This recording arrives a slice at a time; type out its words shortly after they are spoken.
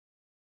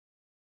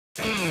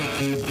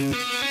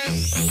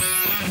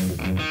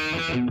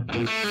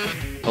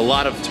A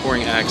lot of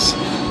touring acts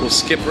will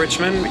skip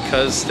Richmond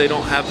because they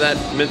don't have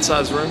that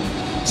mid-size room.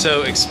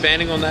 So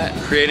expanding on that,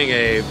 creating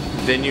a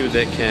venue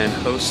that can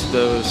host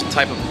those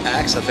type of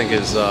acts, I think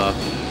is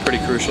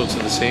pretty crucial to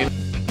the scene.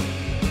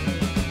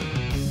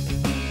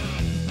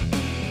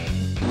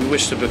 We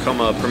wish to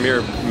become a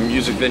premier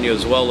music venue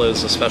as well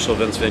as a special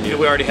events venue.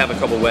 We already have a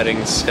couple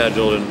weddings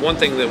scheduled, and one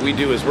thing that we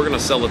do is we're going to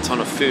sell a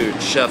ton of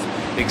food. Chef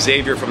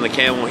Xavier from the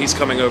Camel, he's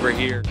coming over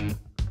here.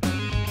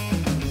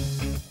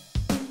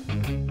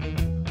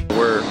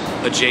 We're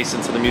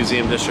adjacent to the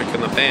museum district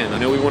and the fan. I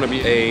know we want to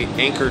be an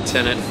anchor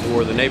tenant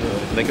for the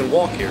neighborhood. They can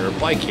walk here or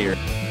bike here.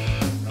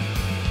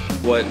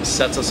 What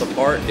sets us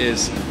apart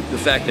is the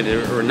fact that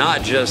we're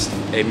not just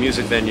a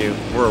music venue,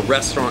 we're a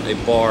restaurant, a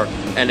bar,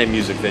 and a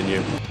music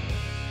venue.